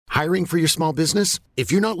Hiring for your small business?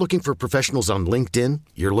 If you're not looking for professionals on LinkedIn,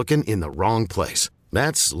 you're looking in the wrong place.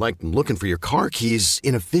 That's like looking for your car keys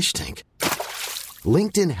in a fish tank.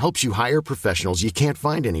 LinkedIn helps you hire professionals you can't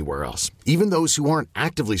find anywhere else, even those who aren't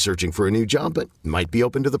actively searching for a new job but might be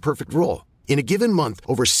open to the perfect role. In a given month,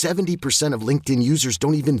 over 70% of LinkedIn users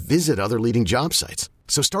don't even visit other leading job sites.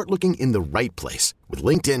 So start looking in the right place. With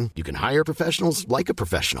LinkedIn, you can hire professionals like a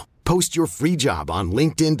professional. Post your free job on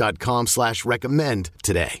linkedin.com/recommend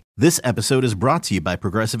today. This episode is brought to you by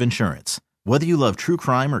Progressive Insurance. Whether you love true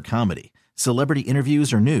crime or comedy, celebrity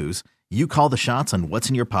interviews or news, you call the shots on what's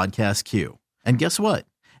in your podcast queue. And guess what?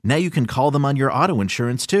 Now you can call them on your auto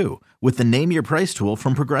insurance too with the Name Your Price tool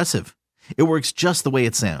from Progressive. It works just the way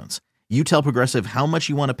it sounds. You tell Progressive how much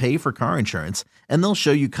you want to pay for car insurance, and they'll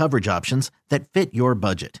show you coverage options that fit your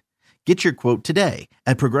budget. Get your quote today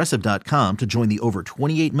at Progressive.com to join the over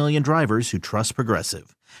 28 million drivers who trust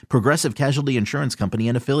Progressive. Progressive Casualty Insurance Company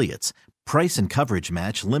and Affiliates. Price and coverage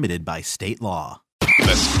match limited by state law.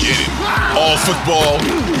 Let's get it. All football,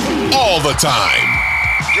 all the time.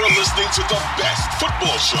 You're listening to the best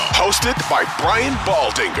football show, hosted by Brian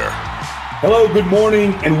Baldinger. Hello, good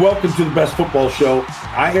morning, and welcome to the Best Football Show.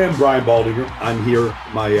 I am Brian Baldinger. I'm here in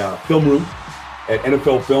my film room at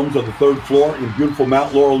NFL Films on the third floor in beautiful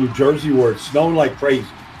Mount Laurel, New Jersey, where it's snowing like crazy.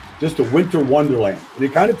 Just a winter wonderland. And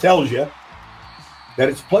it kind of tells you that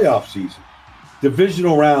it's playoff season.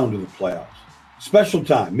 Divisional round of the playoffs. Special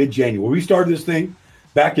time, mid-January. We started this thing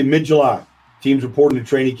back in mid-July. Teams reporting to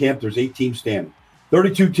training camp. There's 8 teams standing.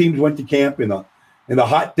 32 teams went to camp in the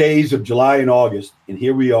hot days of July and August. And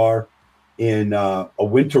here we are in a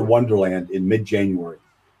winter wonderland in mid-January,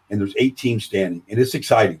 and there's 8 teams standing, and it's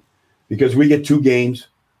exciting because we get 2 games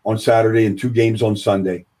on Saturday and 2 games on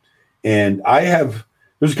Sunday, and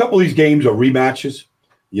there's a couple of these games are rematches.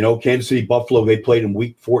 You know, Kansas City, Buffalo, they played in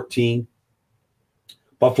week 14.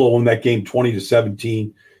 Buffalo won that game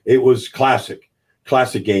 20-17. It was classic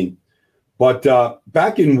game. But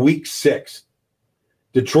back in week 6,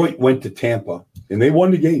 Detroit went to Tampa, and they won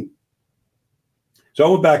the game. So I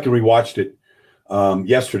went back and rewatched it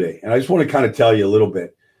yesterday, and I just want to kind of tell you a little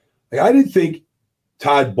bit. I didn't think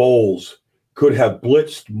Todd Bowles could have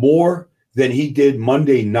blitzed more than he did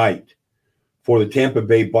Monday night for the Tampa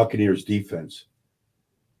Bay Buccaneers defense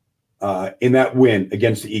in that win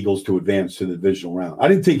against the Eagles to advance to the divisional round. I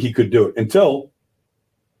didn't think he could do it until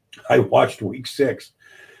I watched week 6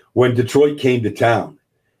 when Detroit came to town.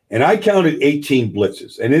 And I counted 18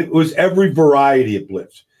 blitzes, and it was every variety of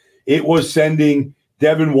blitz. It was sending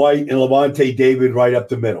Devin White and Levante David right up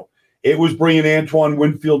the middle. It was bringing Antoine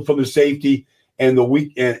Winfield from the safety and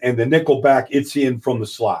the nickel back Itzian from the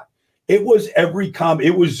slot. It was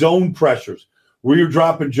it was zone pressures where you're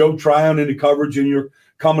dropping Joe Tryon into coverage and you're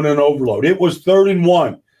coming in overload. It was 3rd and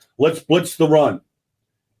 1. Let's blitz the run.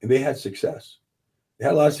 And they had success. They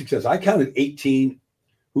had a lot of success. I counted 18.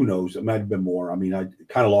 Who knows? It might have been more. I mean, I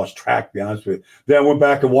kind of lost track, to be honest with you. Then I went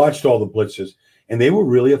back and watched all the blitzes, and they were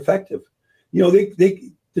really effective. You know,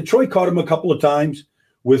 Detroit caught them a couple of times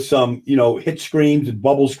with some, hit screens and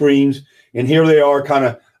bubble screens. And here they are kind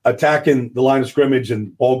of attacking the line of scrimmage,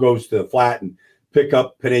 and ball goes to the flat and pick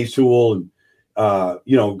up Penei Sewell and,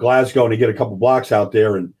 Glasgow, and they get a couple blocks out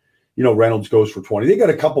there. And, Reynolds goes for 20. They got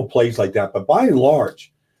a couple plays like that. But by and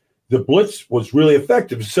large, the blitz was really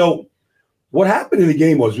effective. So what happened in the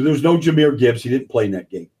game was there was no Jahmyr Gibbs. He didn't play in that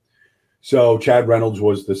game. So Chad Reynolds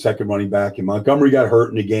was the second running back, and Montgomery got hurt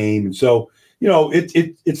in the game. And so,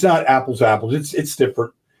 it's not apples to apples. It's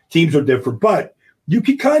different. Teams are different. But you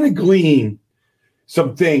can kind of glean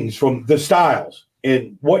some things from the styles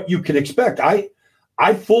and what you can expect. I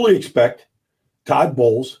fully expect Todd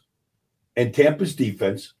Bowles and Tampa's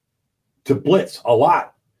defense to blitz a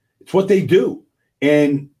lot. It's what they do.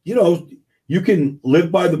 And, you can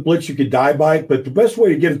live by the blitz, you can die by it, but the best way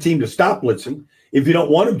to get a team to stop blitzing, if you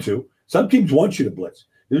don't want them to, some teams want you to blitz.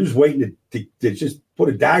 They're just waiting to just put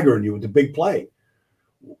a dagger in you with a big play,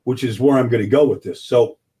 which is where I'm going to go with this.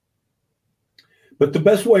 So, but the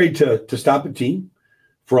best way to stop a team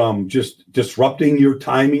from just disrupting your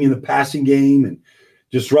timing in the passing game and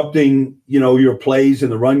disrupting, your plays in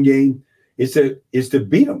the run game is to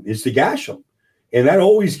beat them, is to gash them. And that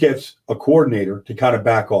always gets a coordinator to kind of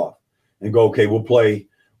back off and go, okay, we'll play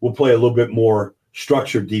a little bit more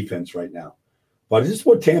structured defense right now. But this is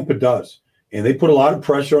what Tampa does. And they put a lot of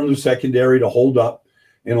pressure on the secondary to hold up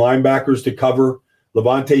and linebackers to cover.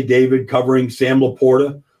 Levante David covering Sam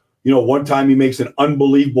Laporta. One time he makes an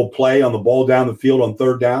unbelievable play on the ball down the field on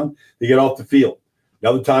 3rd down. They get off the field. The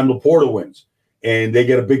other time Laporta wins, and they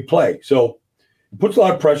get a big play. So it puts a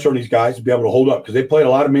lot of pressure on these guys to be able to hold up because they played a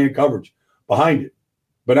lot of man coverage behind it.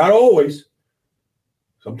 But not always.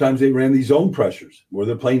 Sometimes they ran these zone pressures where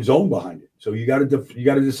they're playing zone behind it. So you got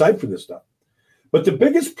to decipher this stuff. But the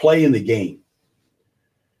biggest play in the game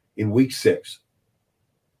in week 6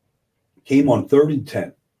 came on 3rd and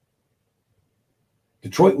 10.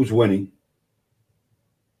 Detroit was winning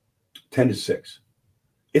 10-6.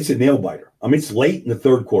 It's a nail biter. I mean, it's late in the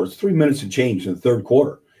third quarter. It's 3 minutes and change in the third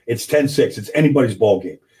quarter. It's 10-6. It's anybody's ball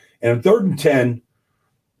game. And on 3rd and 10,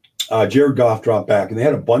 Jared Goff dropped back, and they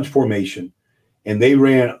had a bunch formation, and they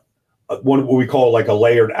ran what we call like a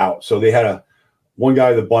layered out. So they had one guy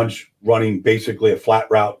of the bunch running basically a flat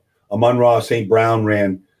route. Amon-Ra St. Brown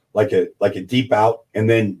ran like a deep out, and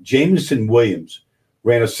then Jameson Williams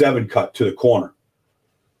ran a 7 cut to the corner,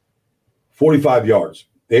 45 yards.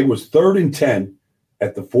 It was 3rd and 10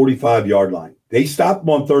 at the 45-yard line. They stopped them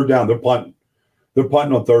on 3rd down. They're punting. They're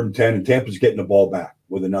punting on 3rd and 10, and Tampa's getting the ball back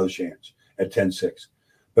with another chance at 10-6.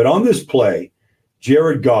 But on this play,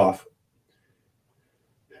 Jared Goff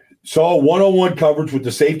saw one-on-one coverage with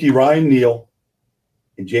the safety Ryan Neal,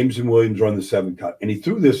 and Jameson Williams run the 7 cut. And he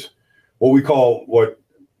threw this, what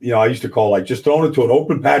I used to call like just throwing it to an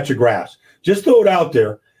open patch of grass. Just throw it out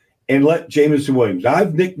there and let Jameson Williams.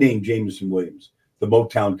 I've nicknamed Jameson Williams the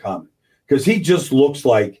Motown Comet because he just looks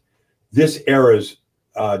like this era's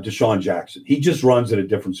Deshaun Jackson. He just runs at a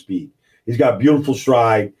different speed. He's got beautiful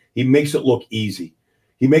stride. He makes it look easy.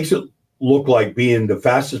 He makes it look like being the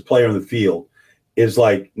fastest player on the field is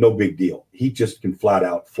like no big deal. He just can flat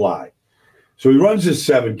out fly. So he runs his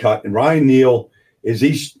 7 cut, and Ryan Neal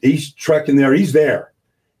he's trekking there. He's there.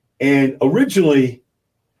 And originally,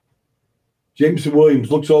 Jameson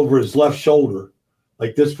Williams looks over his left shoulder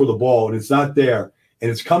like this for the ball, and it's not there.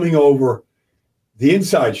 And it's coming over the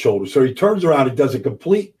inside shoulder. So he turns around and does a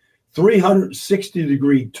complete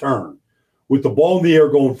 360-degree turn with the ball in the air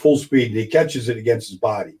going full speed, and he catches it against his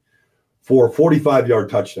body for a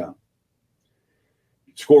 45-yard touchdown.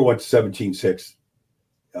 Score went to 17-6.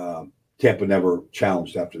 Tampa never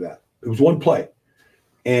challenged after that. It was one play.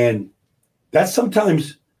 And that's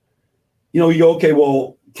sometimes, you go, okay,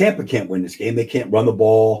 well, Tampa can't win this game. They can't run the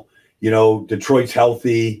ball. Detroit's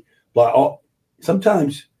healthy.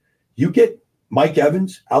 Sometimes you get Mike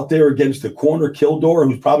Evans out there against the corner Kildor,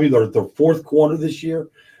 who's probably their 4th corner this year,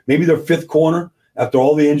 maybe their 5th corner after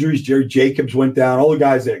all the injuries. Jerry Jacobs went down, all the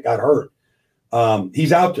guys that got hurt.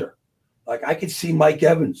 He's out there. Like, I could see Mike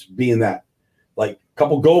Evans being that. Like, a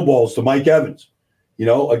couple go balls to Mike Evans,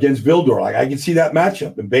 against Vildor. Like, I can see that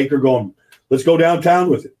matchup. And Baker going, let's go downtown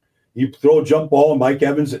with it. You throw a jump ball, and Mike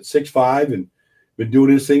Evans at 6'5", and been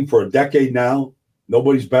doing this thing for a decade now.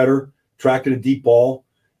 Nobody's better, tracking a deep ball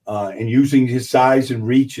and using his size and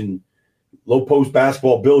reach and low post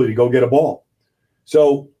basketball ability to go get a ball.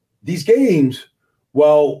 So these games,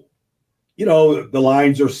 the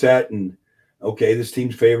lines are set and, okay, this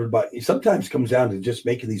team's favored, but it sometimes comes down to just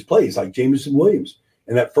making these plays like Jameson Williams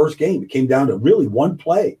in that first game. It came down to really one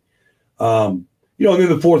play. And then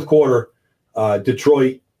the fourth quarter,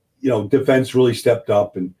 Detroit, defense really stepped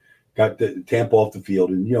up and got the Tampa off the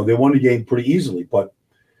field. And, they won the game pretty easily. But,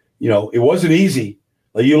 it wasn't easy.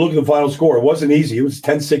 Like, you look at the final score, it wasn't easy. It was a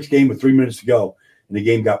 10-6 game with 3 minutes to go, and the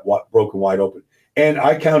game got broken wide open. And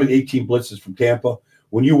I counted 18 blitzes from Tampa.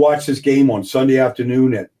 When you watch this game on Sunday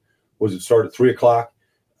afternoon at, start at 3 o'clock?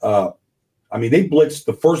 They blitzed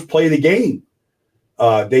the first play of the game.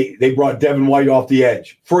 They brought Devin White off the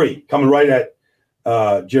edge, free, coming right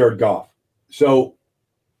at Jared Goff. So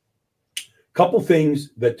a couple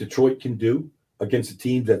things that Detroit can do against a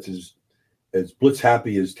team that's as blitz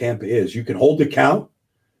happy as Tampa is. You can hold the count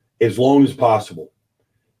as long as possible.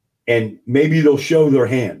 And maybe they'll show their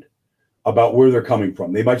hand about where they're coming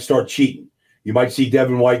from. They might start cheating. You might see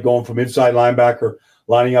Devin White going from inside linebacker,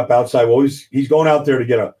 lining up outside. Well, he's going out there to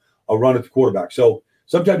get a run at the quarterback. So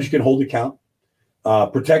sometimes you can hold the count.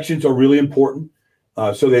 Protections are really important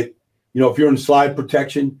so that, if you're in slide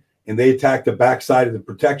protection and they attack the backside of the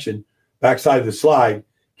protection, backside of the slide,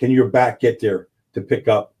 can your back get there to pick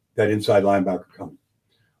up that inside linebacker coming?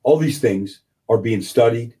 All these things are being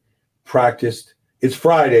studied, practiced. It's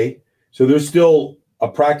Friday, so there's still a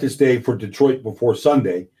practice day for Detroit before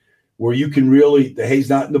Sunday where you can really, the hay's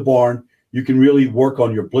not in the barn, you can really work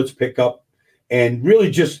on your blitz pickup and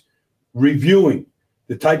really just reviewing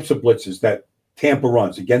the types of blitzes that Tampa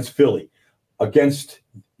runs against Philly, against,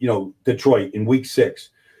 Detroit in week 6.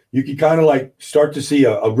 You can kind of like start to see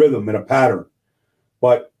a rhythm and a pattern.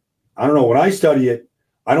 But I don't know, when I study it,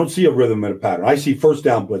 I don't see a rhythm and a pattern. I see first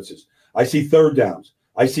down blitzes. I see third downs.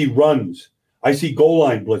 I see runs. I see goal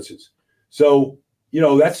line blitzes. So,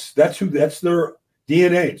 that's their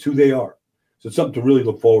DNA. It's who they are. So it's something to really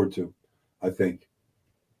look forward to, I think.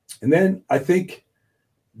 And then I think,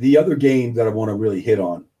 the other game that I want to really hit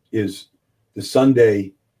on is the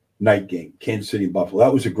Sunday night game, Kansas City and Buffalo.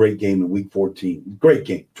 That was a great game in Week 14. Great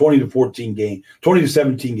game, 20-14 game,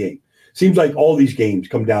 20-17 game. Seems like all these games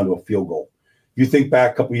come down to a field goal. You think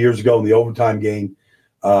back a couple years ago in the overtime game,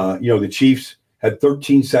 the Chiefs had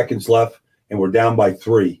 13 seconds left and were down by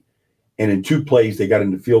 3. And in 2 plays, they got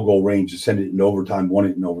into field goal range to send it in overtime, won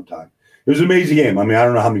it in overtime. It was an amazing game. I mean, I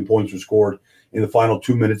don't know how many points were scored in the final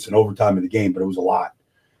 2 minutes in overtime of the game, but it was a lot.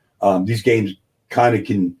 These games kind of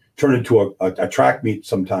can turn into a track meet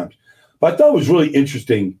sometimes. But I thought it was really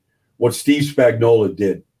interesting what Steve Spagnuolo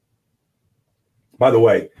did. By the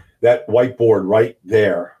way, that whiteboard right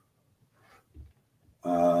there,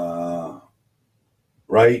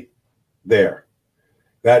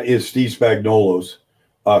 that is Steve Spagnuolo's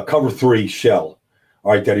cover 3 shell,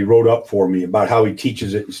 all right, that he wrote up for me about how he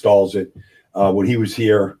teaches it, installs it. When he was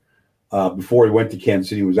here, before he went to Kansas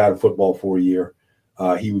City, he was out of football for a year.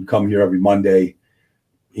 He would come here every Monday.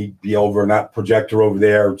 He'd be over in that projector over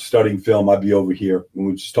there studying film. I'd be over here and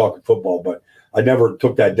we'd just talk football, but I never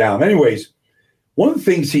took that down. Anyways, one of the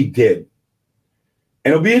things he did,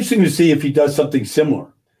 and it'll be interesting to see if he does something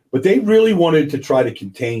similar, but they really wanted to try to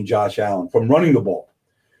contain Josh Allen from running the ball.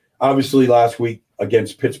 Obviously, last week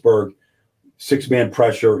against Pittsburgh, 6-man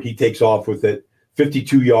pressure, he takes off with it,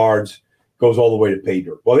 52 yards, goes all the way to pay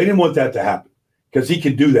dirt. Well, they didn't want that to happen because he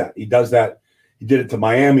can do that. He does that. He did it to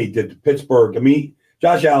Miami. He did it to Pittsburgh. I mean,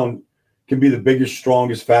 Josh Allen can be the biggest,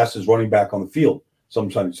 strongest, fastest running back on the field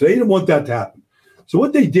sometimes. So they didn't want that to happen. So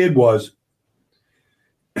what they did was,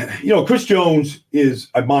 Chris Jones is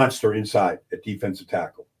a monster inside at defensive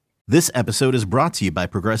tackle. This episode is brought to you by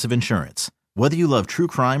Progressive Insurance. Whether you love true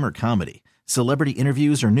crime or comedy, celebrity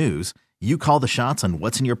interviews or news, you call the shots on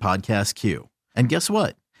what's in your podcast queue. And guess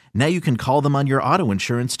what? Now you can call them on your auto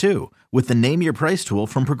insurance too with the Name Your Price tool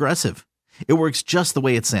from Progressive. It works just the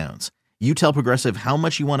way it sounds. You tell Progressive how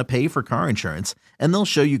much you want to pay for car insurance, and they'll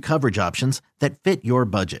show you coverage options that fit your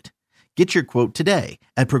budget. Get your quote today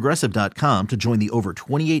at Progressive.com to join the over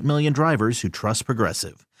 28 million drivers who trust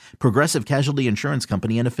Progressive. Progressive Casualty Insurance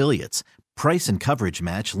Company and Affiliates. Price and coverage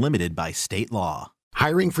match limited by state law.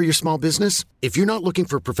 Hiring for your small business? If you're not looking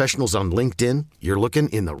for professionals on LinkedIn, you're looking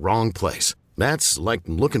in the wrong place. That's like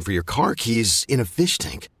looking for your car keys in a fish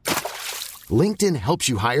tank. LinkedIn helps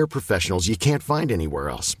you hire professionals you can't find anywhere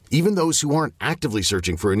else, even those who aren't actively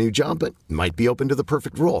searching for a new job but might be open to the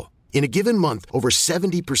perfect role. In a given month, over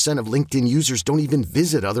 70% of LinkedIn users don't even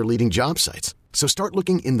visit other leading job sites. So start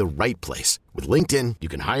looking in the right place. With LinkedIn, you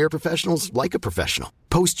can hire professionals like a professional.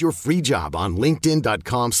 Post your free job on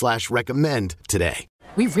linkedin.com/recommend today.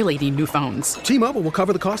 We really need new phones. T-Mobile will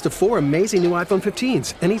cover the cost of 4 amazing new iPhone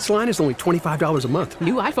 15s, and each line is only $25 a month.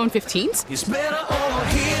 New iPhone 15s? It's better over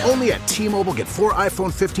here. Only at T-Mobile, get 4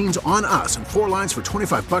 iPhone 15s on us and 4 lines for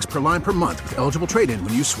 $25 per line per month with eligible trade-in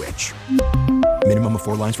when you switch. Minimum of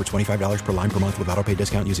 4 lines for $25 per line per month with autopay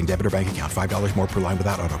discount using debit or bank account. $5 more per line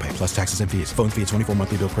without autopay, plus taxes and fees. Phone fee at 24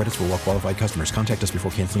 monthly bill credits for well-qualified customers. Contact us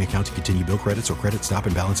before canceling account to continue bill credits or credit stop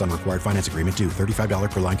and balance on required finance agreement due.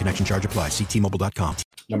 $35 per line connection charge applies. See T-Mobile.com.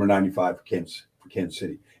 Number 95 for Kansas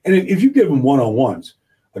City. And if you give him one-on-ones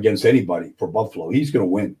against anybody for Buffalo, he's going to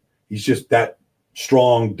win. He's just that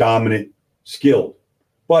strong, dominant, skilled.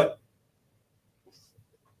 But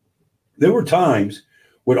there were times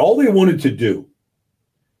when all they wanted to do,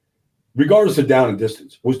 regardless of down and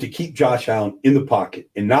distance, was to keep Josh Allen in the pocket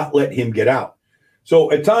and not let him get out.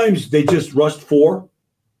 So at times they just rushed 4,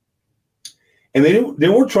 and they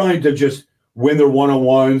weren't trying to just win their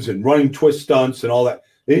one-on-ones and running twist stunts and all that.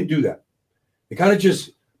 They didn't do that. They kind of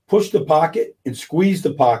just pushed the pocket and squeezed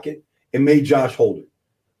the pocket and made Josh hold it.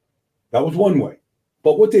 That was one way.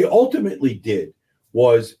 But what they ultimately did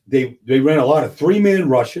was they ran a lot of 3-man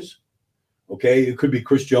rushes. Okay, it could be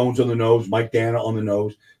Chris Jones on the nose, Mike Dana on the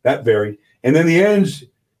nose. That varied. And then the ends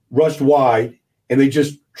rushed wide, and they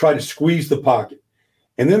just tried to squeeze the pocket.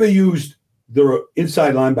 And then they used their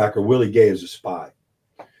inside linebacker, Willie Gay, as a spy.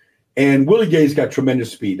 And Willie Gay's got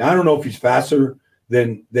tremendous speed. Now, I don't know if he's faster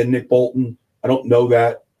than Nick Bolton. I don't know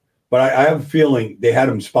that. But I have a feeling they had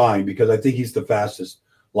him spying because I think he's the fastest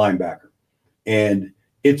linebacker. And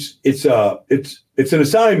it's an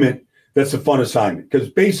assignment that's a fun assignment because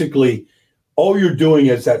basically all you're doing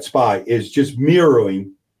as that spy is just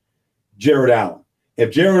mirroring Jared Allen.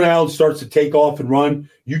 If Jared Allen starts to take off and run,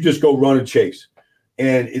 you just go run and chase.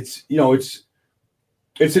 And it's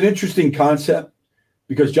an interesting concept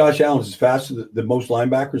because Josh Allen is faster than most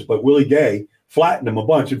linebackers, but Willie Gay flattened him a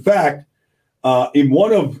bunch. In fact, in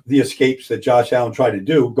one of the escapes that Josh Allen tried to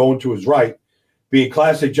do, going to his right, being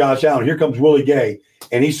classic Josh Allen, here comes Willie Gay,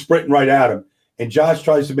 and he's sprinting right at him. and Josh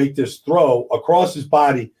tries to make this throw across his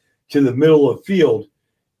body to the middle of the field,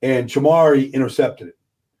 and Chamari intercepted it.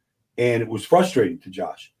 And it was frustrating to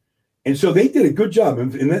Josh. And so they did a good job.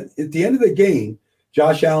 And then at the end of the game,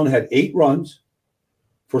 Josh Allen had 8 runs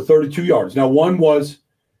for 32 yards. Now, one was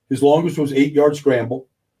his longest was 8-yard scramble.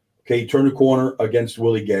 Okay, he turned the corner against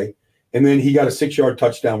Willie Gay. And then he got a 6-yard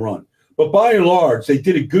touchdown run. But by and large, they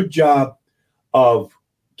did a good job of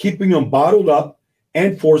keeping them bottled up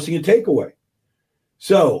and forcing a takeaway.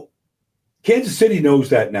 So Kansas City knows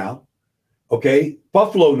that now. Okay,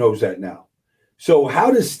 Buffalo knows that now. So how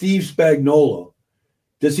does Steve Spagnuolo,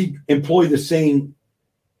 does he employ the same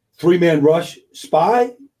 3-man rush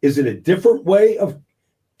spy? Is it a different way of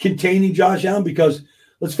containing Josh Allen? Because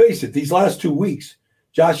let's face it, these last 2 weeks,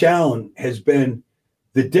 Josh Allen has been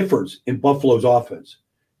the difference in Buffalo's offense,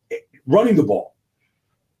 running the ball.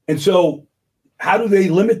 And so how do they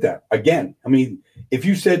limit that? Again, I mean, if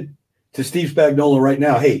you said to Steve Spagnuolo right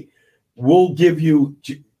now, hey, we'll give you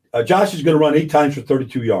Josh is going to run 8 times for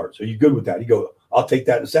 32 yards. Are you good with that? He goes, I'll take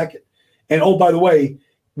that in a second. And, oh, by the way,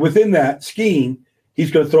 within that scheme,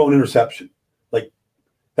 he's going to throw an interception. Like,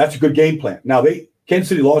 that's a good game plan. Now, Kansas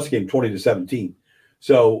City lost the game 20-17.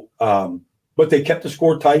 So, but they kept the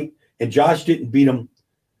score tight, and Josh didn't beat him,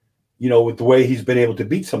 with the way he's been able to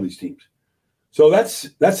beat some of these teams. So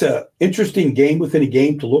that's a interesting game within a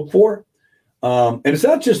game to look for. And it's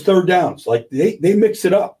not just third downs. Like, they mix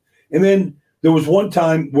it up. And then there was one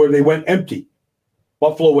time where they went empty.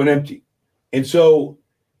 Buffalo went empty. And so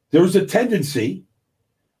there was a tendency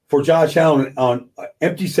for Josh Allen on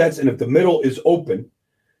empty sets, and if the middle is open,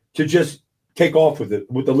 to just take off with it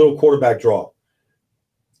with the little quarterback draw.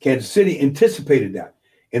 Kansas City anticipated that,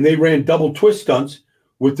 and they ran double twist stunts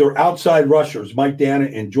with their outside rushers, Mike Dana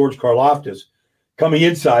and George Karlaftis, coming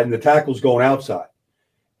inside and the tackles going outside.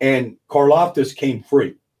 And Karlaftis came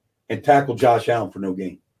free and tackled Josh Allen for no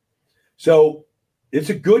gain. So it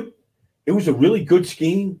was a really good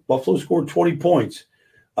scheme. Buffalo scored 20 points,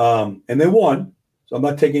 and they won. So I'm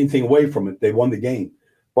not taking anything away from it. They won the game.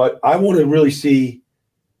 But I want to really see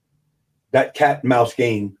that cat and mouse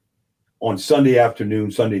game on Sunday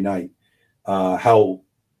afternoon, Sunday night, how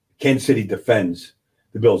Kansas City defends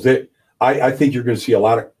the Bills. I think you're going to see a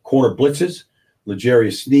lot of corner blitzes,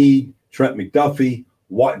 L'Jarius Sneed, Trent McDuffie,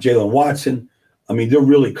 Jalen Watson. I mean, they're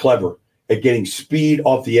really clever at getting speed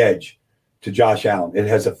off the edge to Josh Allen. It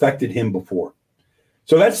has affected him before.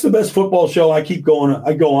 So that's the best football show. I keep going.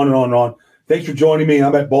 I go on and on and on. Thanks for joining me.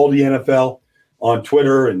 I'm at Baldy NFL on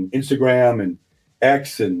Twitter and Instagram and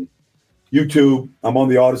X and YouTube. I'm on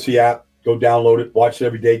the Odyssey app. Go download it. Watch it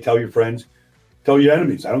every day. Tell your friends. Tell your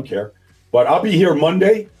enemies. I don't care. But I'll be here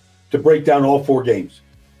Monday to break down all 4 games.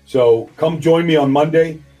 So come join me on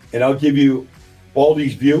Monday, and I'll give you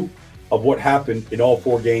Baldy's view of what happened in all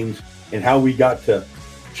 4 games and how we got to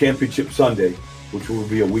Championship Sunday, which will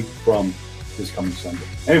be a week from this coming Sunday.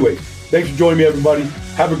 Anyways, thanks for joining me, everybody.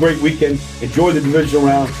 Have a great weekend. Enjoy the divisional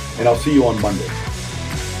round, and I'll see you on Monday.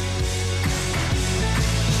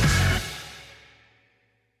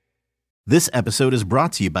 This episode is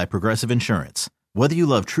brought to you by Progressive Insurance. Whether you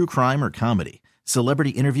love true crime or comedy,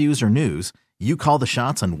 celebrity interviews or news, you call the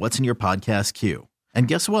shots on what's in your podcast queue. And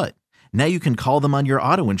guess what? Now you can call them on your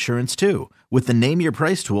auto insurance too with the Name Your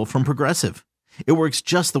Price tool from Progressive. It works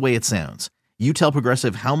just the way it sounds. You tell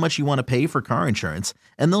Progressive how much you want to pay for car insurance,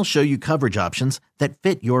 and they'll show you coverage options that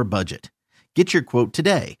fit your budget. Get your quote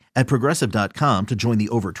today at Progressive.com to join the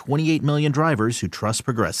over 28 million drivers who trust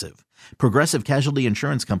Progressive. Progressive Casualty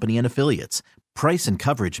Insurance Company and Affiliates. Price and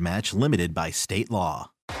coverage match limited by state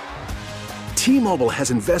law. T-Mobile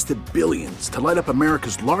has invested billions to light up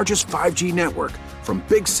America's largest 5G network, from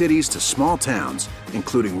big cities to small towns,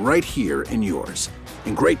 including right here in yours.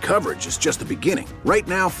 And great coverage is just the beginning. Right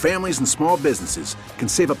now, families and small businesses can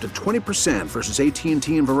save up to 20% versus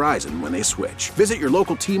AT&T and Verizon when they switch. Visit your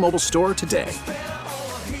local T-Mobile store today.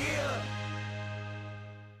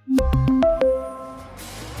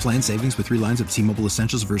 Plan savings with 3 lines of T-Mobile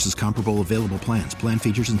Essentials versus comparable available plans. Plan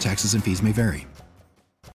features and taxes and fees may vary.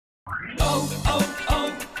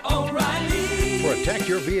 Protect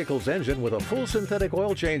your vehicle's engine with a full synthetic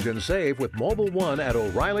oil change and save with Mobil 1 at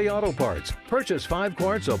O'Reilly Auto Parts. Purchase 5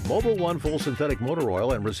 quarts of Mobil 1 full synthetic motor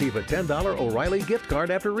oil and receive a $10 O'Reilly gift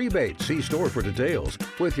card after rebate. See store for details.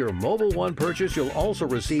 With your Mobil 1 purchase, you'll also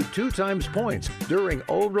receive 2 times points during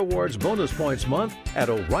O Rewards Bonus Points Month at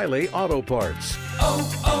O'Reilly Auto Parts.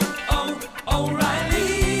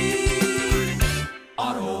 O'Reilly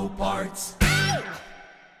Auto Parts.